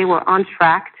like they were on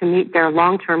track to meet their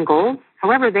long-term goals,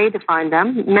 however they defined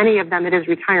them. Many of them it is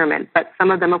retirement, but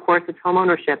some of them, of course, it's home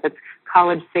ownership, it's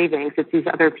college savings, it's these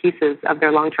other pieces of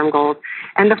their long-term goals.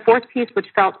 And the fourth piece, which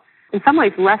felt in some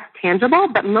ways less tangible,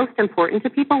 but most important to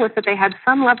people, was that they had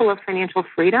some level of financial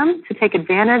freedom to take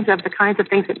advantage of the kinds of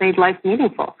things that made life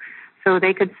meaningful. So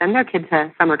they could send their kid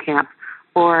to summer camp,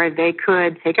 or they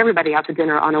could take everybody out to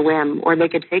dinner on a whim, or they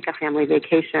could take a family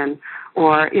vacation,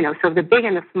 or, so the big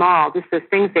and the small, just those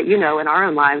things that, in our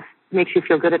own lives makes you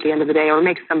feel good at the end of the day, or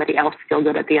makes somebody else feel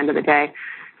good at the end of the day.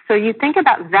 So you think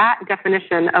about that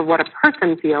definition of what a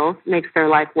person feels makes their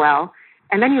life well,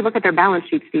 and then you look at their balance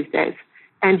sheets these days,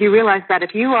 and you realize that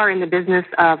if you are in the business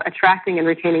of attracting and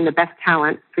retaining the best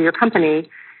talent for your company,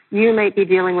 you might be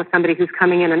dealing with somebody who's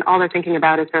coming in and all they're thinking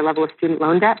about is their level of student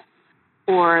loan debt,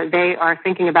 or they are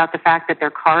thinking about the fact that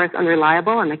their car is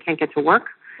unreliable and they can't get to work.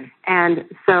 And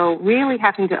so really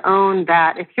having to own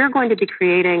that if you're going to be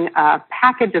creating a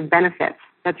package of benefits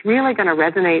that's really going to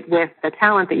resonate with the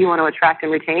talent that you want to attract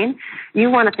and retain, you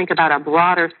want to think about a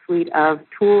broader suite of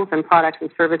tools and products and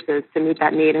services to meet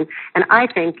that need. And I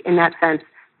think in that sense,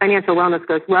 financial wellness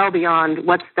goes well beyond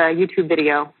what's the YouTube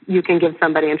video you can give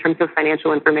somebody in terms of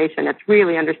financial information. It's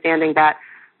really understanding that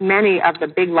many of the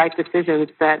big life decisions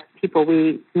that people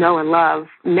we know and love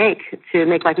make to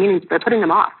make life meaningful, they're putting them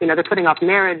off. They're putting off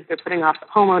marriage, they're putting off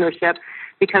home ownership,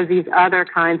 because these other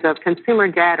kinds of consumer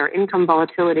debt or income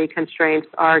volatility constraints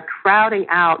are crowding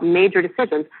out major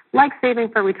decisions like saving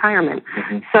for retirement.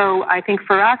 Mm-hmm. So I think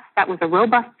for us, that was a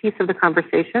robust piece of the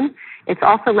conversation. It's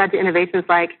also led to innovations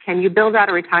like, can you build out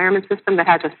a retirement system that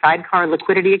has a sidecar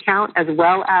liquidity account as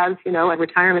well as, a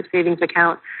retirement savings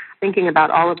account? Thinking about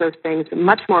all of those things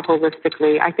much more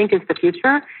holistically, I think, is the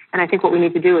future. And I think what we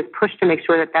need to do is push to make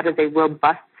sure that that is a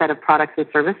robust set of products and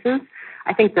services.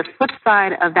 I think the flip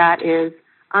side of that is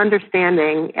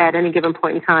understanding at any given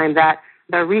point in time that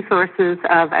the resources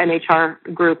of an HR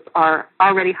group are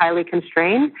already highly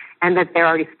constrained and that they're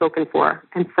already spoken for.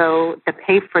 And so to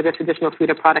pay for this additional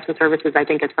suite of products and services, I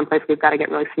think, is someplace we've got to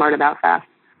get really smart about fast.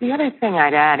 The other thing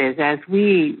I'd add is as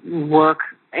we work,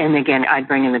 and again, I'd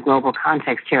bring in the global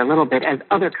context here a little bit, as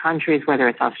other countries, whether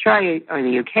it's Australia or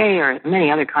the UK or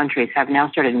many other countries, have now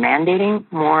started mandating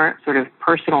more sort of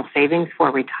personal savings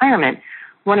for retirement,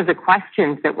 one of the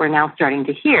questions that we're now starting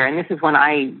to hear, and this is one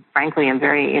I frankly am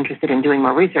very interested in doing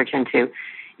more research into,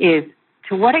 is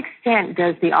to what extent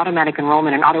does the automatic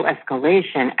enrollment and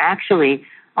auto-escalation actually,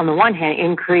 on the one hand,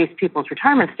 increase people's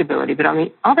retirement stability, but on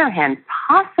the other hand,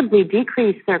 possibly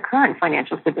decrease their current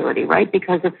financial stability, right?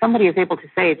 Because if somebody is able to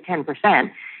save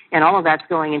 10% and all of that's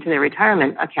going into their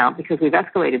retirement account because we've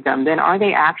escalated them, then are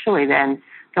they actually then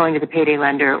going to the payday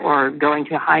lender or going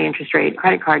to high interest rate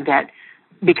credit card debt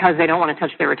because they don't want to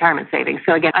touch their retirement savings?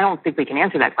 So again, I don't think we can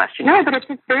answer that question. No, but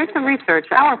there is some research.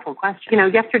 Powerful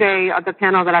question. Yesterday at the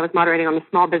panel that I was moderating on the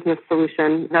small business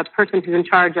solution, the person who's in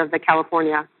charge of the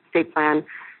California state plan,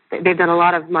 they've done a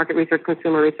lot of market research,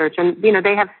 consumer research, and,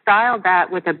 they have styled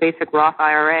that with a basic Roth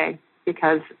IRA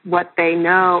because what they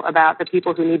know about the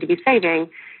people who need to be saving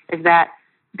is that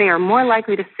they are more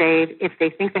likely to save if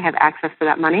they think they have access to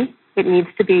that money It needs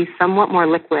to be somewhat more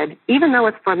liquid. Even though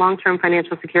it's for long-term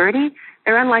financial security,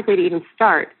 they're unlikely to even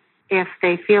start if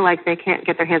they feel like they can't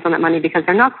get their hands on that money because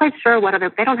they're not quite sure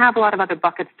they don't have a lot of other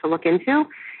buckets to look into,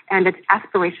 and it's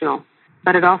aspirational.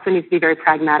 But it also needs to be very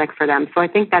pragmatic for them. So I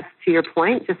think that's, to your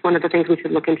point, just one of the things we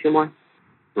should look into more.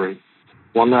 Great.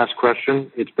 One last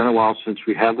question. It's been a while since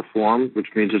we had the forum, which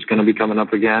means it's going to be coming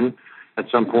up again at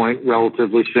some point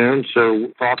relatively soon.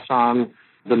 So thoughts on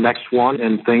the next one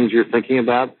and things you're thinking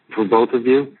about for both of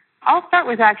you? I'll start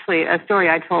with actually a story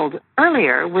I told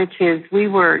earlier, which is we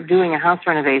were doing a house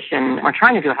renovation, or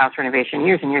trying to do a house renovation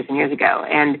years and years and years ago,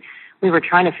 and we were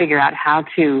trying to figure out how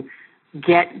to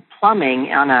get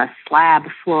plumbing on a slab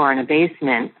floor in a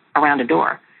basement around a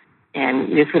door.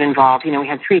 And this would involve, we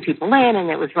had 3 people in, and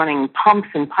it was running pumps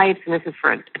and pipes, and this is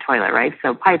for a toilet, right?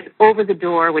 So pipes over the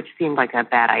door, which seemed like a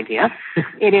bad idea.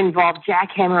 It involved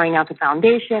jackhammering out the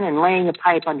foundation and laying a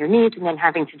pipe underneath, and then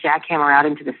having to jackhammer out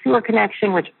into the sewer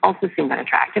connection, which also seemed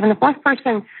unattractive. And the fourth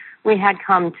person we had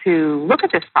come to look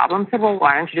at this problem said, well,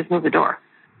 why don't you just move the door?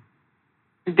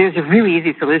 There's a really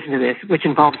easy solution to this, which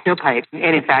involves no pipe,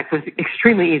 and in fact was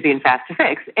extremely easy and fast to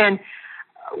fix. And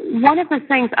one of the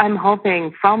things I'm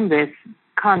hoping from this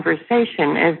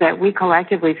conversation is that we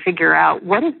collectively figure out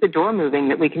what is the door moving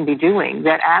that we can be doing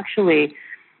that actually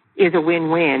is a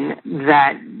win-win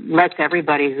that lets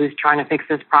everybody who's trying to fix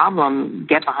this problem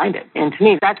get behind it. And to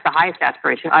me, that's the highest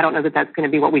aspiration. I don't know that that's going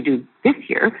to be what we do this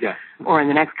year or in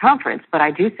the next conference, but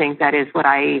I do think that is what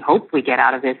I hope we get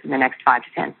out of this in the next 5 to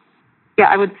 10. Yeah,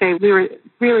 I would say we were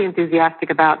really enthusiastic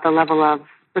about the level of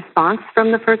response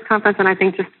from the first conference, and I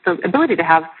think just the ability to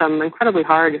have some incredibly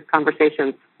hard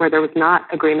conversations where there was not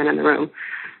agreement in the room,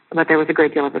 but there was a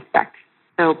great deal of respect.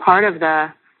 So part of the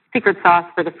secret sauce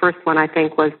for the first one, I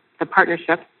think, was the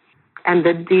partnership and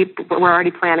we're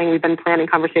already planning, we've been planning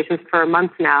conversations for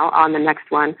months now on the next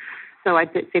one. So I'd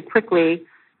say quickly,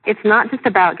 it's not just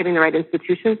about getting the right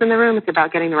institutions in the room, it's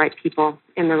about getting the right people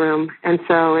in the room. And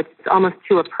so it's almost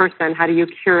to a person, how do you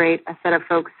curate a set of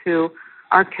folks who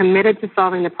are committed to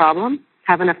solving the problem,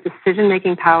 have enough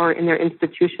decision-making power in their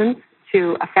institutions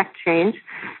to affect change,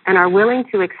 and are willing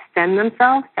to extend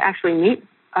themselves to actually meet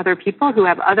other people who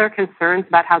have other concerns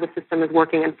about how the system is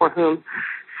working and for whom.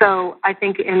 So I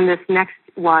think in this next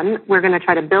one, we're going to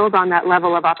try to build on that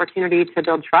level of opportunity to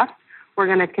build trust. We're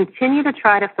going to continue to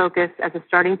try to focus as a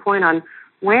starting point on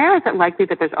where is it likely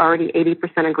that there's already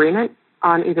 80% agreement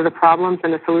on either the problems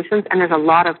and the solutions, and there's a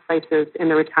lot of places in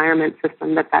the retirement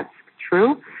system that that's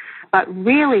true, but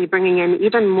really bringing in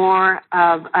even more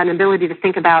of an ability to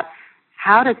think about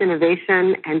how does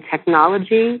innovation and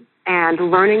technology and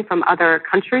learning from other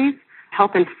countries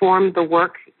help inform the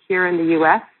work here in the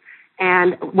U.S.,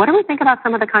 and what do we think about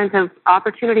some of the kinds of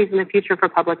opportunities in the future for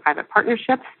public-private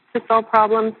partnerships to solve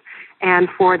problems and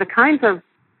for the kinds of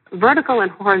vertical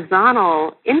and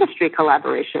horizontal industry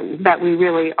collaboration that we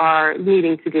really are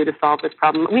needing to do to solve this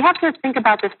problem. We have to think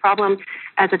about this problem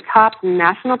as a top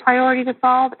national priority to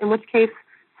solve, in which case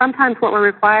sometimes what we're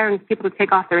requiring is people to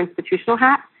take off their institutional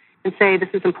hat and say, this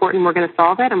is important, we're going to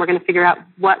solve it, and we're going to figure out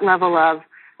what level of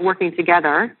working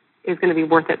together is going to be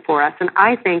worth it for us. And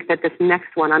I think that this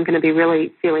next one, I'm going to be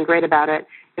really feeling great about it.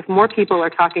 If more people are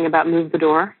talking about move the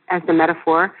door as the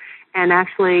metaphor, and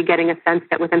actually getting a sense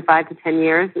that within 5 to 10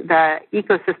 years, the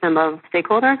ecosystem of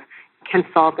stakeholders can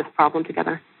solve this problem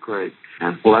together. Great.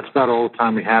 Well, that's about all the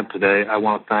time we have today. I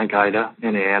want to thank Ida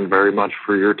and Anne very much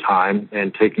for your time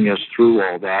and taking us through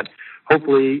all that.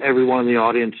 Hopefully everyone in the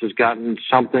audience has gotten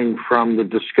something from the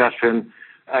discussion.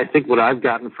 I think what I've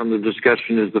gotten from the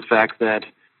discussion is the fact that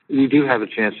we do have a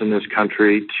chance in this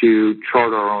country to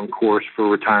chart our own course for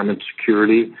retirement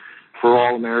security for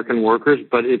all American workers,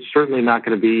 but it's certainly not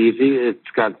going to be easy. It's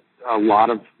got a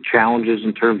lot of challenges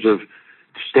in terms of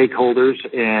stakeholders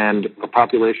and a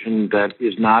population that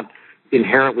is not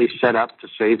inherently set up to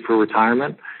save for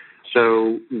retirement.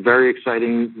 So very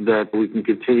exciting that we can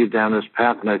continue down this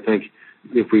path, and I think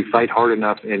if we fight hard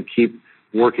enough and keep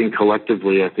working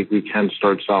collectively, I think we can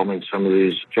start solving some of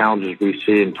these challenges we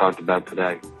see and talked about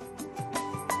today.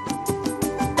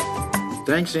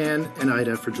 Thanks, Anne and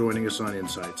Ida, for joining us on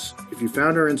Insights. If you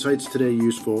found our insights today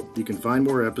useful, you can find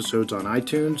more episodes on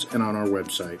iTunes and on our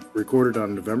website, recorded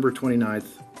on November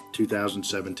 29th,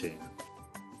 2017.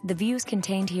 The views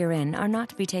contained herein are not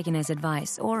to be taken as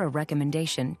advice or a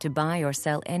recommendation to buy or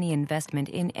sell any investment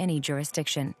in any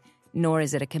jurisdiction, nor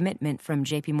is it a commitment from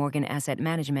JP Morgan Asset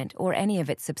Management or any of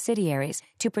its subsidiaries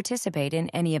to participate in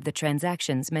any of the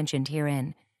transactions mentioned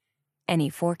herein. Any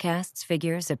forecasts,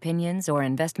 figures, opinions, or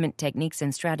investment techniques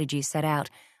and strategies set out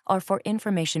are for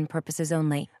information purposes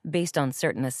only, based on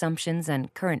certain assumptions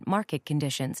and current market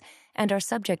conditions, and are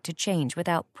subject to change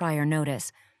without prior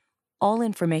notice. All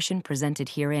information presented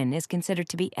herein is considered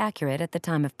to be accurate at the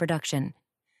time of production.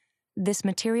 This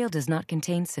material does not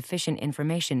contain sufficient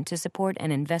information to support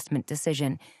an investment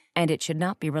decision, and it should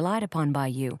not be relied upon by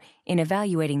you in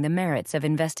evaluating the merits of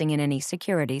investing in any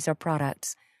securities or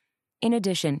products. In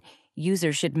addition,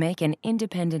 users should make an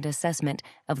independent assessment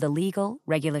of the legal,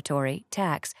 regulatory,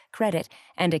 tax, credit,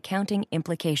 and accounting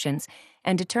implications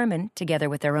and determine, together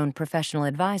with their own professional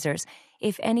advisors,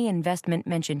 if any investment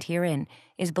mentioned herein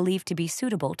is believed to be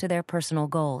suitable to their personal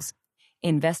goals.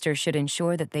 Investors should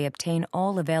ensure that they obtain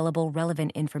all available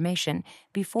relevant information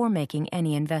before making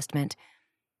any investment.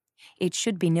 It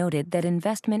should be noted that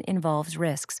investment involves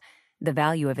risks. The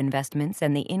value of investments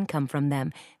and the income from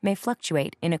them may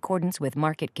fluctuate in accordance with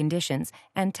market conditions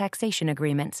and taxation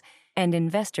agreements, and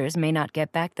investors may not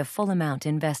get back the full amount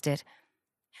invested.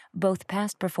 Both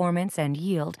past performance and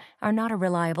yield are not a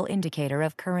reliable indicator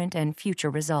of current and future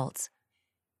results.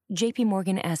 J.P.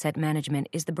 Morgan Asset Management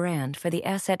is the brand for the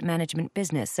asset management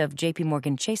business of J.P.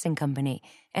 Morgan Chase & Company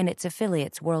and its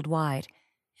affiliates worldwide.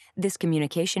 This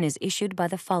communication is issued by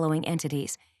the following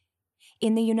entities.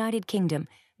 In the United Kingdom,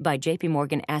 by J.P.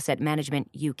 Morgan Asset Management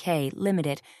UK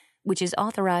Limited, which is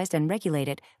authorized and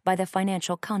regulated by the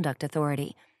Financial Conduct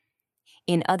Authority.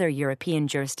 In other European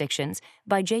jurisdictions,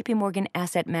 by J.P. Morgan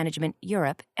Asset Management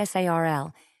Europe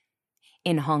SARL.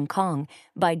 In Hong Kong,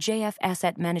 by JF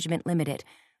Asset Management Limited,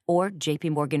 or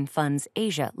J.P. Morgan Funds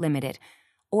Asia Limited,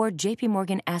 or J.P.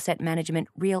 Morgan Asset Management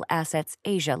Real Assets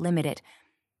Asia Limited.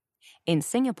 In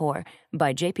Singapore,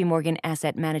 by J.P. Morgan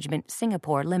Asset Management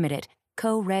Singapore Limited,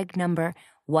 Co-Reg number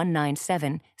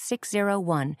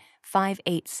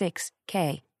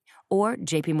 197601586K, or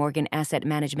J.P. Morgan Asset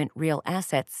Management Real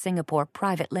Assets Singapore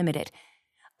Private Limited,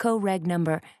 Co-Reg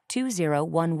number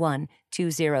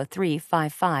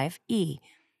 2011-20355E.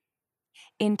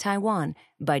 In Taiwan,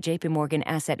 by J.P. Morgan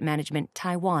Asset Management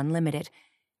Taiwan Limited.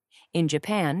 In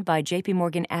Japan, by J.P.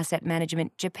 Morgan Asset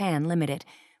Management Japan Limited,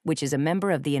 which is a member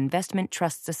of the Investment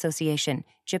Trusts Association,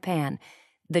 Japan,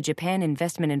 the Japan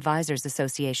Investment Advisors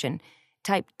Association,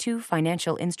 Type 2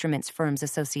 Financial Instruments Firms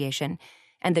Association,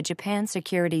 and the Japan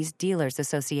Securities Dealers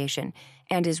Association,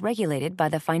 and is regulated by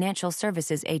the Financial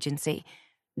Services Agency.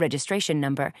 Registration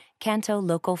number, Kanto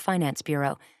Local Finance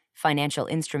Bureau, Financial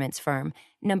Instruments Firm,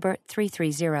 number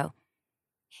 330.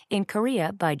 In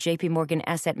Korea, by J.P. Morgan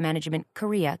Asset Management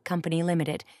Korea Company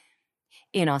Limited.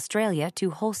 In Australia, to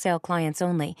wholesale clients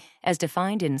only, as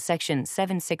defined in Section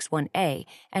 761A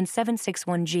and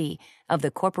 761G of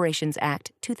the Corporations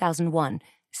Act 2001,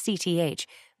 CTH,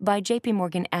 by J.P.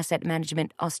 Morgan Asset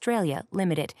Management Australia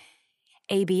Limited.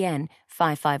 ABN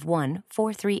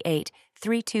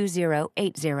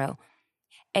 551-438-32080.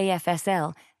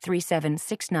 AFSL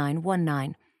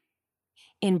 376919.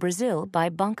 In Brazil, by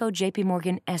Banco J.P.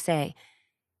 Morgan S.A.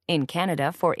 In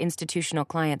Canada, for institutional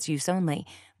clients' use only,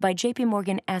 by J.P.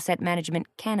 Morgan Asset Management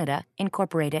Canada,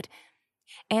 Incorporated.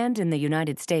 And in the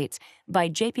United States, by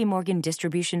J.P. Morgan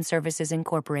Distribution Services,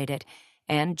 Incorporated,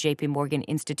 and J.P. Morgan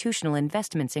Institutional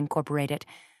Investments, Incorporated,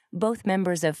 both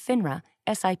members of FINRA,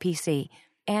 SIPC,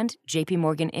 and J.P.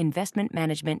 Morgan Investment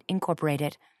Management,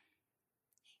 Incorporated.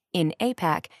 In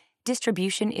APAC,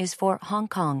 distribution is for Hong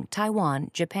Kong, Taiwan,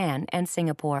 Japan, and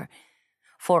Singapore.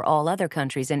 For all other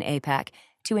countries in APAC,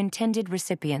 to intended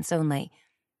recipients only.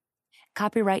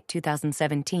 Copyright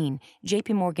 2017,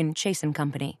 J.P. Morgan Chase &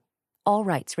 Company. All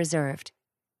rights reserved.